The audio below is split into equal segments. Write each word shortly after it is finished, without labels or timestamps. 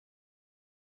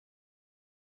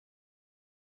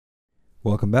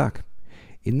Welcome back.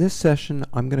 In this session,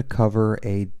 I'm going to cover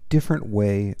a different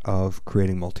way of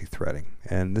creating multi-threading,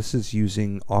 and this is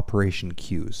using operation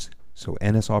queues. So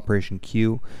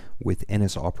NSOperationQueue with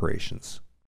NSOperations.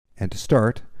 And to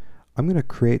start, I'm going to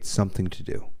create something to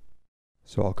do.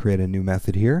 So I'll create a new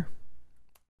method here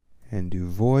and do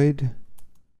void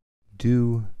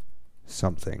do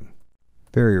something.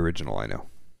 Very original, I know.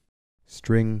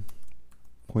 String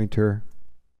pointer,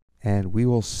 and we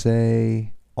will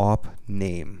say op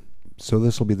name. So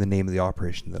this will be the name of the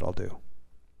operation that I'll do.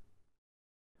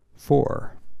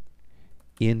 For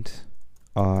int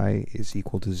I is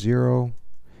equal to 0,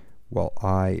 while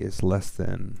I is less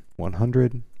than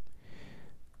 100,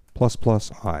 plus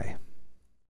plus I.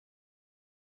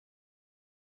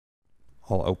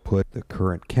 I'll output the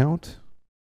current count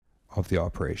of the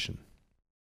operation.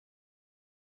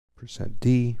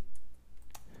 %d,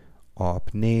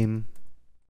 op name,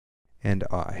 and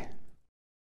I.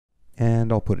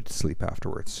 And I'll put it to sleep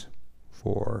afterwards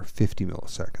for 50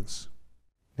 milliseconds.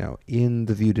 Now in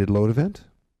the viewDidLoad event,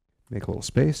 make a little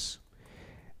space,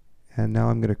 and now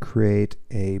I'm going to create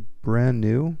a brand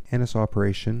new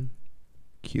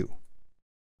NSOperationQueue.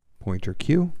 Pointer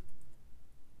queue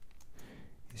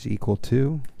is equal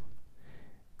to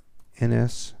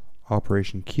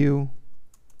NSOperationQueue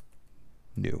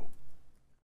new.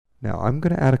 Now I'm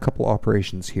going to add a couple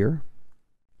operations here.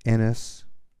 NS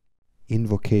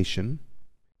invocation.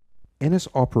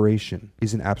 NSOperation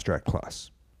is an abstract class,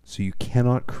 so you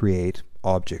cannot create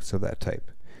objects of that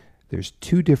type. There's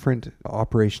two different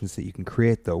operations that you can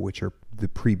create though, which are the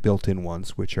pre-built-in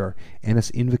ones, which are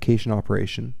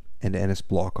NSInvocationOperation and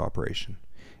NSBlockOperation.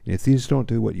 And if these don't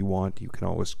do what you want, you can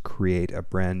always create a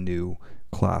brand new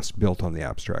class built on the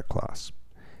abstract class.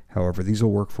 However, these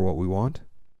will work for what we want.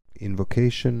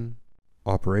 Invocation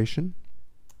operation,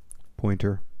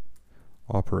 pointer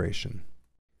operation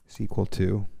is equal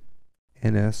to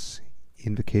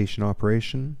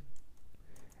NSInvocationOperation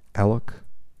alloc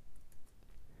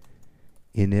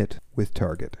init with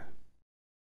target.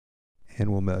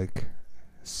 And we'll make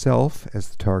self as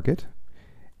the target,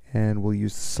 and we'll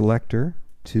use the selector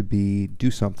to be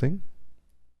do something.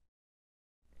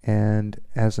 And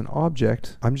as an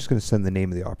object, I'm just going to send the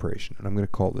name of the operation, and I'm going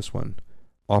to call this one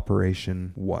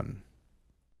operation 1.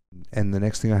 And the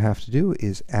next thing I have to do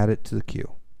is add it to the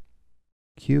queue.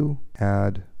 Queue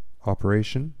add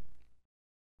operation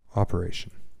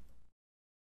operation.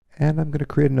 And I'm going to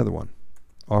create another one.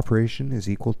 Operation is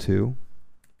equal to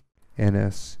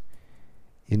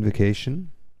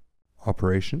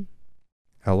NSInvocationOperation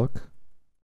alloc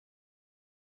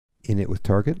init with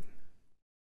target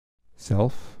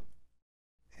self,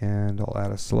 and I'll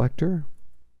add a selector,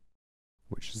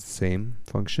 which is the same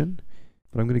function,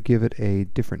 but I'm going to give it a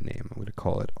different name. I'm going to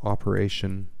call it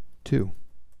operation 2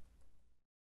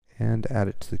 and add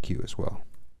it to the queue as well.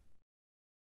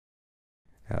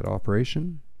 Add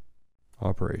operation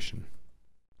operation.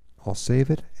 I'll save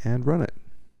it and run it.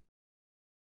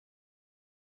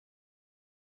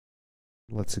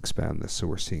 Let's expand this so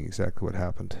we're seeing exactly what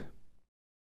happened.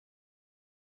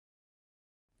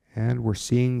 And we're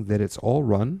seeing that it's all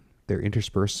run. They're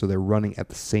interspersed, so they're running at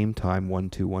the same time, 1,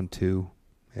 2, 1, 2,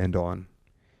 and on.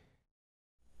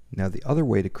 Now the other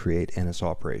way to create NS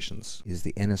operations is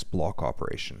the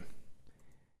NSBlockOperation.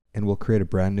 And we'll create a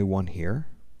brand new one here.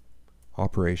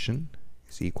 Operation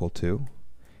is equal to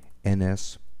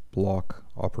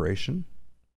NSBlockOperation,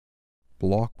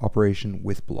 block operation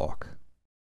with block.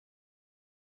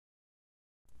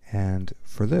 And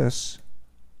for this,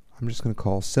 I'm just going to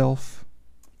call self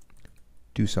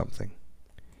do something.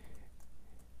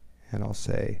 And I'll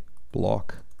say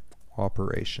block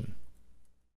operation.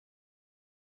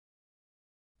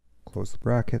 Close the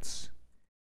brackets.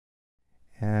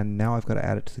 And now I've got to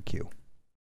add it to the queue.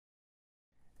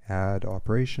 Add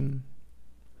operation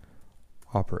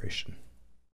operation.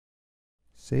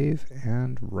 Save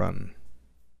and run.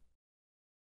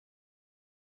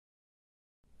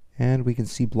 And we can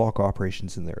see block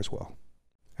operations in there as well.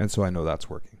 And so I know that's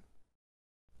working.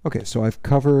 Okay, so I've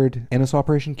covered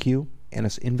NSOperationQueue,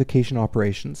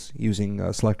 NSInvocationOperations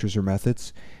using selectors or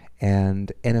methods,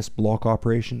 and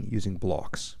NSBlockOperation using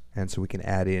blocks. And so we can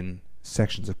add in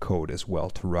sections of code as well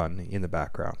to run in the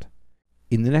background.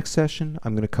 In the next session,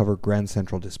 I'm going to cover Grand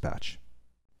Central Dispatch.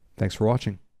 Thanks for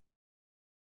watching.